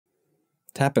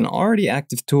Tap an already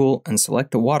active tool and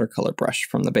select the watercolor brush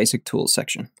from the Basic Tools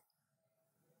section.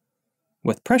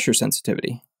 With pressure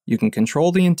sensitivity, you can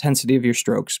control the intensity of your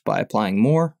strokes by applying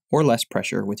more or less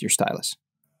pressure with your stylus.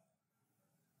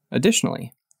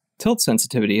 Additionally, tilt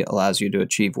sensitivity allows you to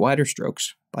achieve wider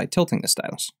strokes by tilting the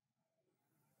stylus.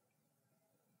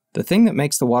 The thing that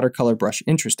makes the watercolor brush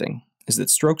interesting is that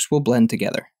strokes will blend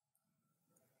together.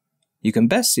 You can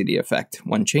best see the effect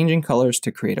when changing colors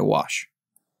to create a wash.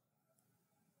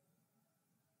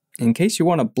 In case you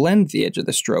want to blend the edge of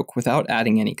the stroke without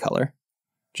adding any color,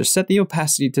 just set the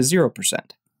opacity to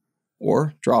 0%,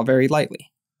 or draw very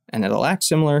lightly, and it'll act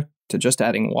similar to just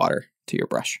adding water to your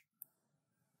brush.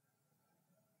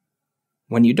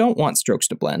 When you don't want strokes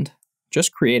to blend,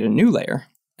 just create a new layer,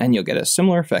 and you'll get a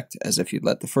similar effect as if you'd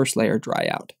let the first layer dry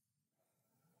out.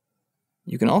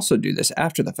 You can also do this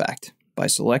after the fact by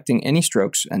selecting any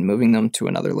strokes and moving them to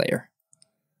another layer.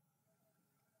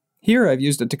 Here I've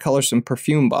used it to color some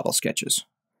perfume bottle sketches,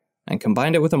 and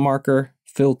combined it with a marker,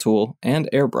 fill tool, and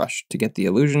airbrush to get the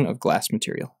illusion of glass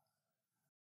material.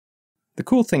 The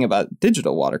cool thing about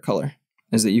digital watercolor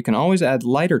is that you can always add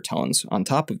lighter tones on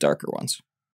top of darker ones,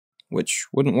 which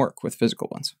wouldn't work with physical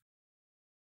ones.